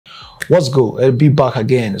What's good? I'll be back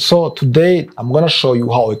again. So today I'm gonna show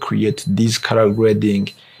you how I create this color grading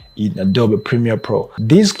in Adobe Premiere Pro.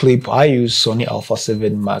 This clip I use Sony Alpha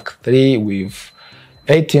 7 Mark III with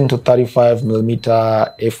 18 to 35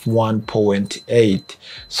 millimeter f1.8.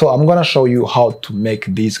 So I'm gonna show you how to make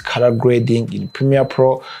this color grading in Premiere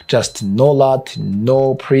Pro. Just no LUT,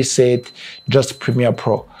 no preset, just Premiere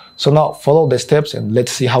Pro. So now follow the steps and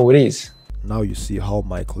let's see how it is. Now you see how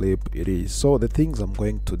my clip it is. So the things I'm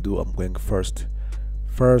going to do, I'm going first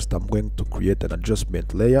I'm going to create an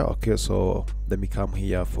adjustment layer. Okay, so let me come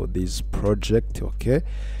here for this project. Okay,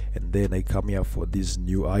 and then I come here for this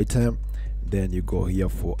new item, then you go here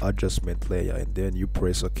for adjustment layer and then you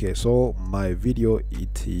press OK. So my video,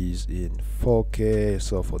 it is in 4K,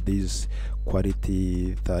 so for this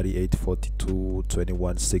quality 3842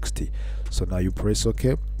 2160. So now you press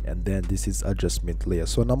OK, and then this is adjustment layer.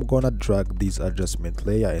 So now I'm gonna drag this adjustment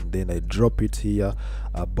layer and then I drop it here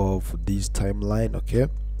above this timeline. Okay,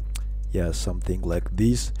 yeah, something like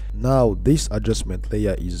this. Now this adjustment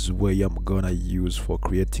layer is where I'm gonna use for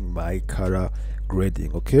creating my color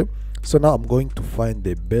grading. Okay, so now I'm going to find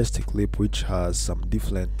the best clip which has some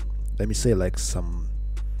different, let me say, like some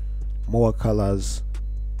more colors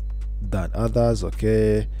than others.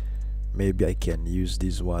 Okay, maybe I can use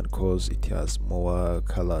this one because it has more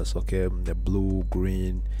colors. Okay, the blue,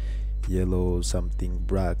 green, yellow, something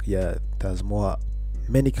black. Yeah, it has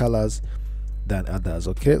many colors than others.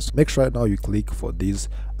 Okay, so make sure now you click for this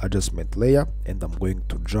adjustment layer and I'm going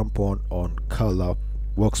to jump on color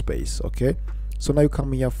workspace. Okay, so now you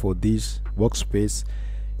come here for this workspace.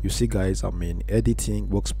 You see guys, I'm in editing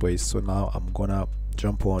workspace. So now I'm gonna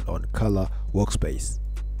jump on color workspace.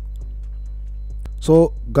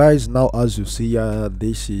 So guys, now as you see here,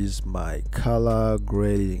 this is my color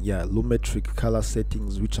grading, yeah, Lumetric color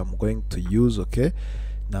settings which I'm going to use. Okay,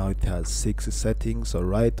 now it has 6 settings. All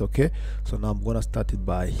right, okay, so now I'm gonna start it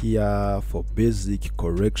by here for basic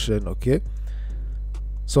correction. Okay,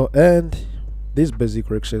 so and this basic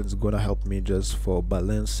correction is gonna help me just for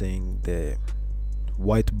balancing the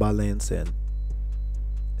white balance and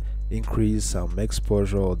increase some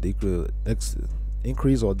exposure or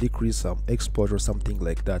increase or decrease some exposure, something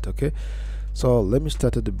like that. Okay, so let me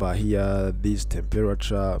start it by here this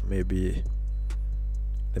temperature. Maybe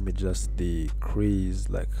let me just decrease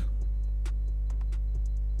like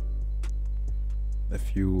a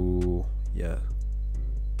few, yeah,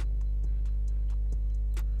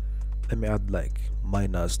 let me add like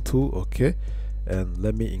 -2. Okay, and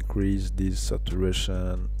let me increase this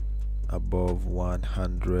saturation above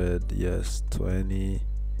 100. Yes, 20.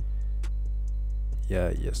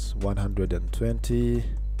 Yeah, yes, 120,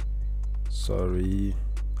 sorry,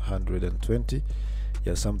 120,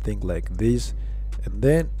 yeah, something like this. And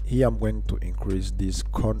then here I'm going to increase this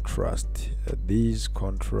contrast,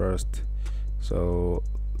 so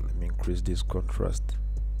let me increase this contrast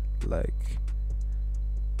like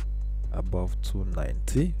above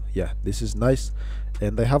 290. Yeah, this is nice.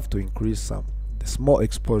 And I have to increase the small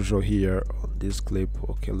exposure here on this clip.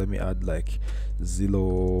 Okay, let me add like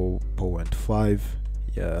 0.5.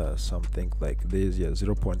 yeah, something like this. Yeah,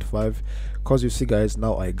 0.5, because you see guys,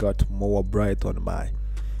 now I got more bright on my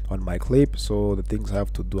clip. So the things I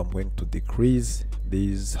have to do, I'm going to decrease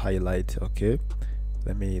this highlight. Okay,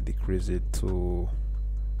 let me decrease it to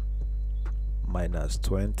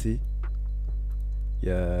 -20.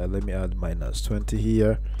 yeah, let me add -20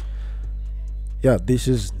 here. Yeah, this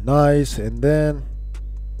is nice. And then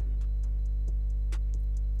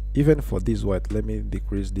even for this white, let me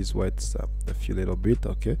decrease this white a few little bit.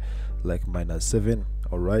 Okay, like -7.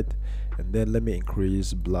 all right, and then let me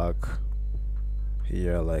increase black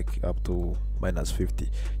here like up to -50.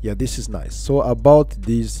 yeah, this is nice. So about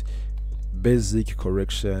this basic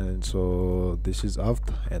correction, so this is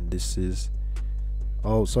after and this is,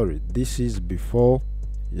 oh sorry, this is before,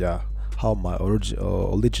 yeah, how my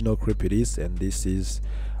original clip it is, and this is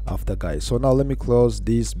after guys. So now let me close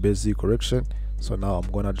this basic correction. So now I'm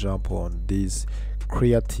gonna jump on this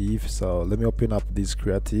creative. So let me open up this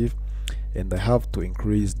creative and I have to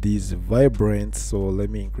increase this vibrance. So let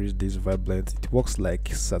me increase this vibrance. It works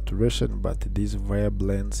like saturation, but this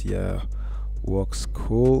vibrance, yeah, works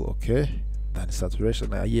cool. Okay, than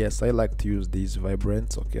saturation. Yes, I like to use this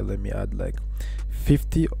vibrance. Okay, let me add like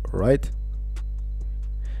 50. right,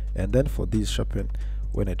 and then for this sharpen,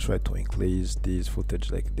 when I try to increase this footage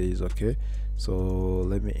like this. Okay, so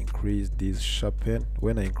let me increase this sharpen.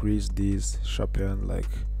 When I increase this sharpen like,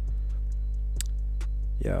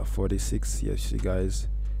 yeah, 46. yeah, see guys,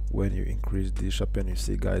 when you increase the sharpen, you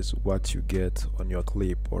see guys what you get on your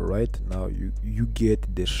clip. All right, now you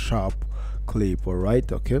get the sharp clip. All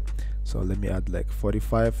right, okay, so let me add like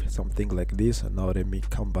 45, something like this, and now let me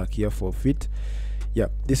come back here for fit. Yeah,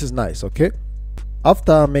 this is nice. Okay,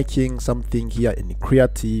 after making something here in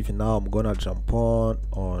creative, now I'm gonna jump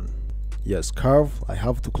on yes, curve. I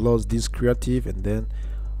have to close this creative and then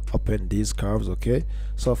open these curves. Okay,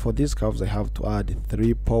 so for these curves I have to add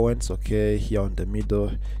 3 points, okay, here on the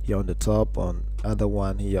middle, here on the top, on other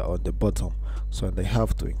one here on the bottom. So and I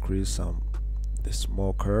have to increase some the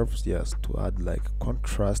small curves, yes, to add like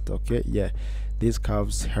contrast. Okay, yeah, these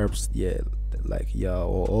curves helps, yeah, like, yeah,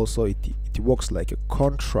 or also it works like a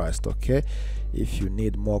contrast. Okay, if you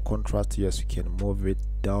need more contrast, yes, you can move it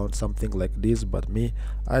down, something like this, but me,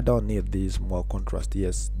 I don't need this more contrast.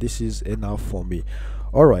 Yes, this is enough for me.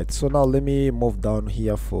 All right, so now let me move down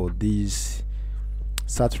here for this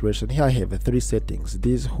saturation. Here I have 3 settings: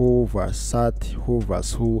 this who versus sat, who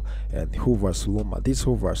versus who, and who versus luma. This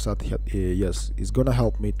who versus sat, yes, is gonna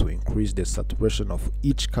help me to increase the saturation of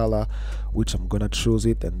each color, which I'm gonna choose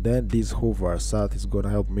it. And then this who versus sat is gonna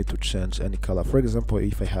help me to change any color. For example,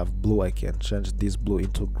 if I have blue, I can change this blue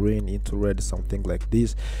into green, into red, something like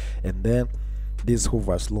this. And then this who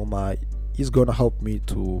versus luma is gonna help me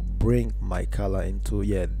to bring my color into,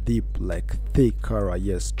 yeah, deep, like thick color,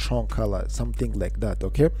 yes, strong color, something like that.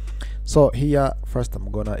 Okay, so here first I'm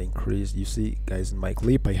gonna increase, you see guys, in my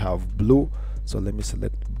clip I have blue, so let me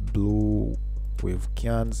select blue with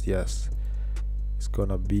cyans. Yes, it's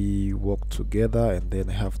gonna be work together, and then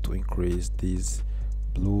I have to increase this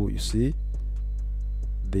blue. You see,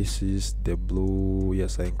 this is the blue.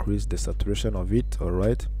 Yes, I increase the saturation of it. All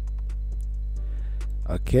right,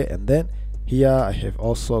 okay, and then here I have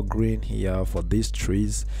also green here for these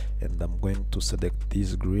trees, and I'm going to select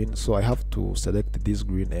this green. So I have to select this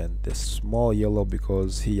green and the small yellow,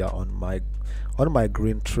 because here on my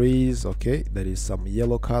green trees, okay, there is some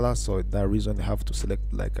yellow color, so that reason I have to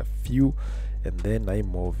select like a few, and then I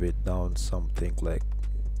move it down, something like,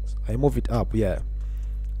 I move it up, yeah,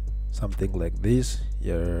 something like this.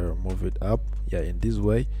 Yeah, move it up, yeah, in this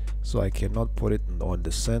way. So I cannot put it on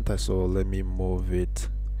the center, so let me move it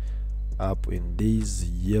up in this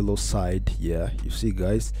yellow side. Yeah, you see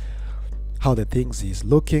guys how the things is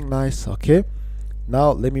looking nice. Okay,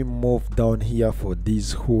 now let me move down here for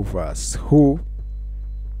this who versus who,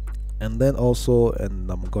 and then also,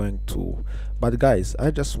 and I'm going to, but guys,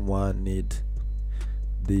 I just need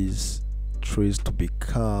these trees to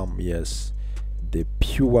become, yes, the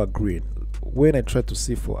pure green. When I try to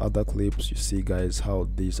see for other clips, you see guys how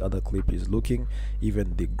this other clip is looking,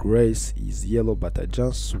 even the grace is yellow, but I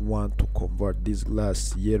just want to convert this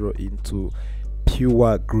last yellow into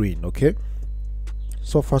pure green. Okay,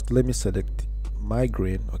 so first let me select my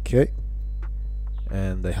green. Okay,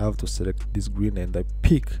 and I have to select this green, and I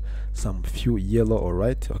pick some few yellow. All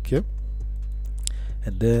right, okay,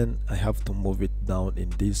 and then I have to move it down in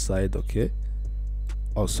this side. Okay,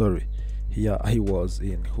 oh sorry, here I was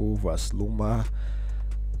in who versus luma,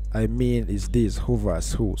 I mean is this who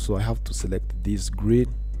versus who, so I have to select this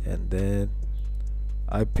green, and then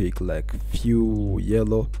I pick like few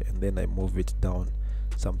yellow, and then I move it down,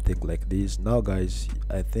 something like this. Now guys,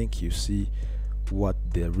 I think you see what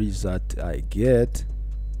the result I get.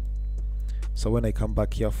 So when I come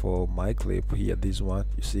back here for my clip here, this one,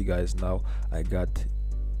 you see guys, now I got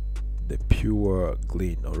the pure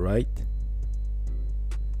green. All right,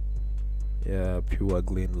 yeah, pure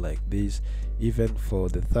green like this. Even for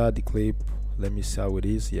the third clip, let me see how it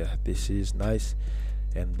is. Yeah, this is nice.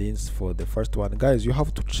 And this for the first one, guys, you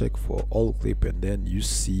have to check for all clip, and then you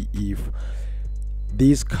see if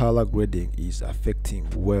this color grading is affecting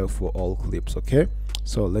well for all clips. Okay,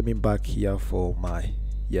 so let me back here for my,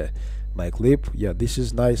 yeah, my clip. Yeah, this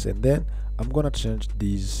is nice. And then I'm gonna change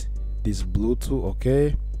this blue to,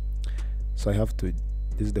 okay, so I have to,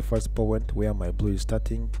 this is the first point where my blue is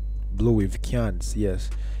starting, blue with cyans. Yes,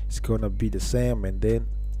 it's gonna be the same, and then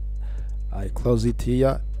I close it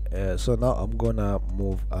here. So now I'm gonna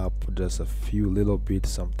move up just a few little bit,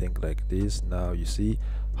 something like this. Now you see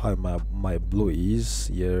how my blue is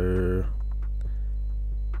here.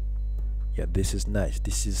 Yeah, this is nice.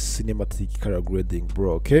 This is cinematic color grading,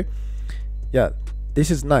 bro. Okay, yeah,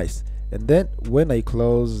 this is nice. And then when I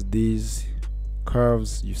close these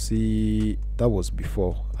curves, you see that was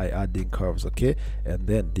before I adding curves. Okay, and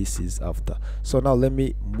then this is after. So now let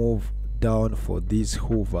me move down for this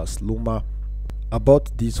who versus luma.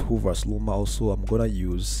 About this who versus luma also, I'm gonna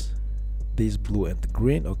use this blue and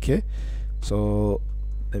green. Okay, so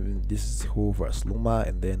this is who versus luma,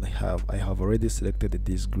 and then I have already selected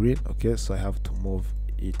this green. Okay, so I have to move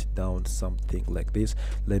it down, something like this.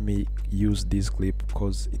 Let me use this clip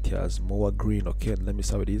because it has more green. Okay, and let me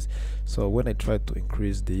see how it is. So when I try to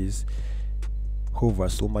increase this, hover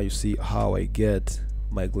zoom, you see how I get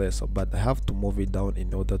my glass, but I have to move it down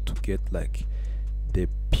in order to get like the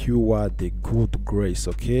pure, the good grace,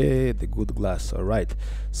 okay, the good glass. All right,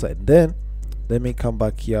 so and then let me come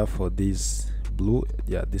back here for this blue.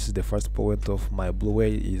 Yeah, this is the first point of my blue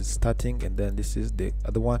way is starting, and then this is the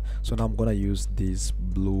other one. So now I'm gonna use this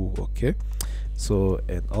blue, okay. So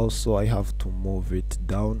and also I have to move it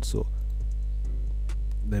down, so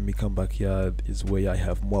let me come back here, is where I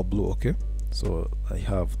have more blue, okay. So I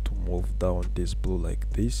have to move down this blue like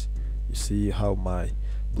this. You see how my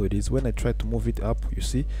blue it is. When I try to move it up, you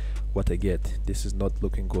see what I get. This is not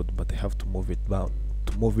looking good, but I have to move it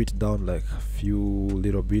down, like a few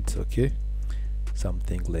little bits, okay,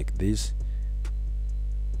 something like this.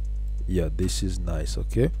 Yeah, this is nice,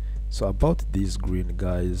 okay. So about this green,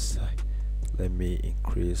 guys, let me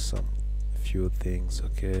increase some few things,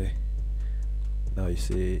 okay. Now you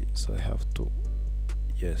see, so I have to,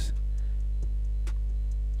 yes,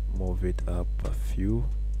 move it up a few.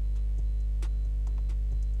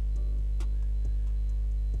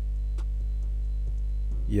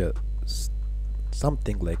 Yeah,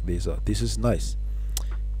 something like this. This is nice.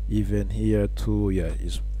 Even here too, yeah,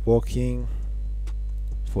 is working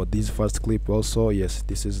for this first clip also. Yes,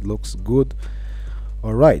 this is looks good.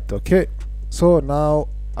 All right, okay. So now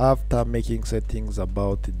after making settings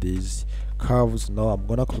about these curves, now I'm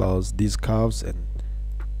gonna close these curves and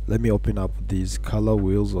let me open up these color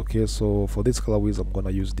wheels, okay. So for these color wheels, I'm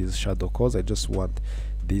gonna use this shadow cause I just want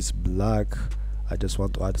this black. I just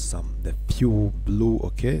want to add the few blue,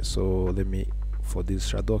 okay. So let me, for this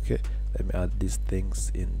shadow, okay, let me add these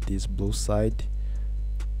things in this blue side,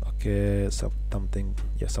 okay. Something,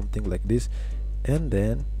 yeah, something like this. And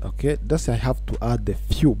then okay, that's, I have to add the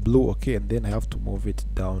few blue, okay, and then I have to move it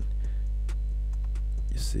down.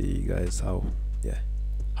 You see guys how, yeah,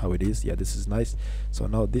 how it is. Yeah, this is nice. So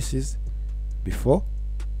now this is before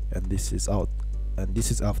and this is out and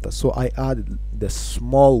this is after. So I added the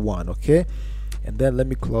small one, okay. And then let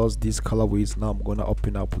me close these colorways. Now I'm gonna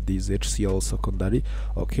open up this HCL secondary,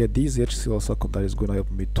 okay. This HCL secondary is gonna help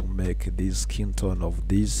me to make this skin tone of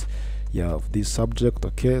this, yeah, of this subject,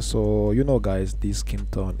 okay. So you know guys, this skin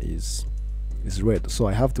tone is red, so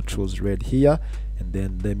I have to choose red here, and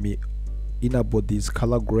then let me enable this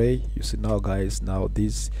color gray. You see now guys, now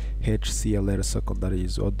this HCL secondary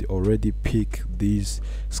is already pick this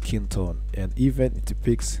skin tone, and even it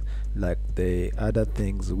picks like the other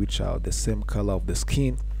things which are the same color of the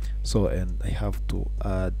skin. So and I have to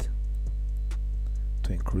add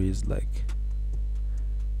to increase like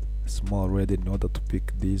small red in order to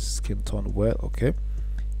pick this skin tone well, okay.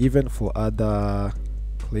 Even for other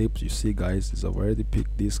clips, you see guys, is already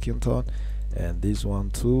picked this skin tone, and this one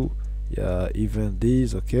too, yeah, even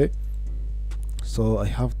these, okay. So I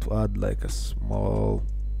have to add like a small,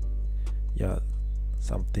 yeah,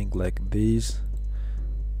 something like this.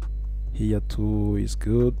 Here too is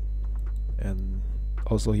good, and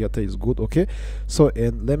also here is good, okay. So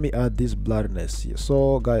and let me add this blurriness here.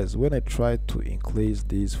 So guys, when I try to increase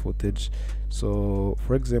this footage, so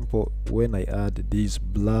for example, when I add this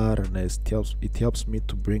blurriness, it helps me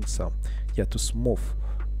to bring some, yeah, to smooth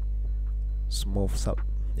some,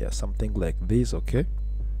 yeah, something like this, okay.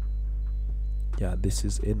 Yeah, this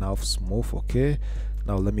is enough smooth, okay.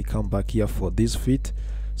 Now let me come back here for this fit.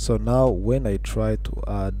 So now when I try to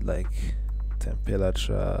add like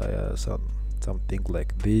temperature, something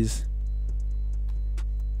like this,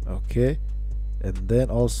 okay. And then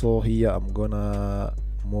also here I'm gonna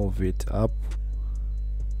move it up,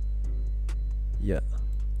 yeah,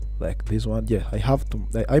 like this one. Yeah, I have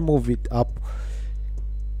to, I move it up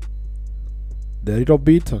the little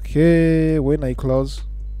bit, okay. When I close,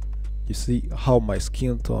 you see how my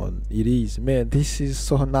skin tone it is, man. This is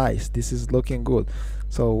so nice, this is looking good.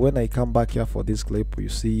 So when I come back here for this clip, you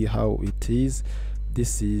see how it is.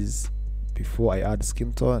 This is before I add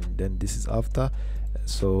skin tone, and then this is after.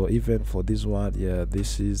 So even for this one, yeah,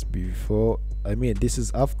 this is before, I mean this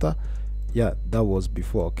is after, yeah, that was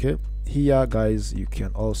before, okay. Here guys, you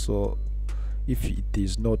can also, if it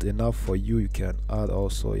is not enough for you, you can add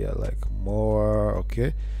also, yeah, like more,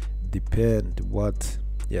 okay, depend what,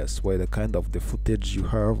 yes, where the kind of the footage you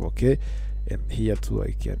have, okay. And here too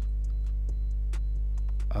I can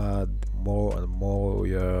add more and more,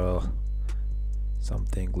 yeah,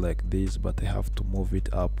 something like this, but I have to move it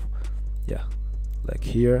up, yeah, like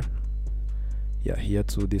here, yeah, here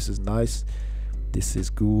too. This is nice, this is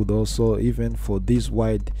good also. Even for this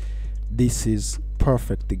wide, this is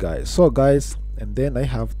perfect guys. So guys, and then I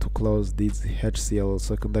have to close this HCL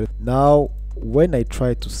secondary. Now when I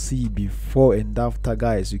try to see before and after,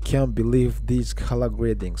 guys, you can't believe this color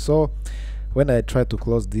grading. So when I try to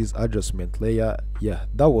close this adjustment layer, yeah,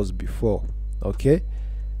 that was before, okay,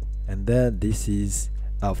 and then this is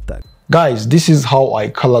after. Guys, this is how I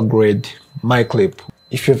color grade my clip.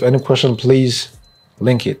 If you have any question, please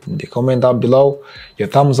link it in the comment down below. Your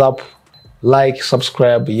thumbs up, like,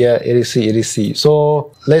 subscribe, yeah, etc.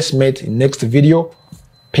 So let's meet in next video.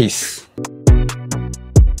 Peace.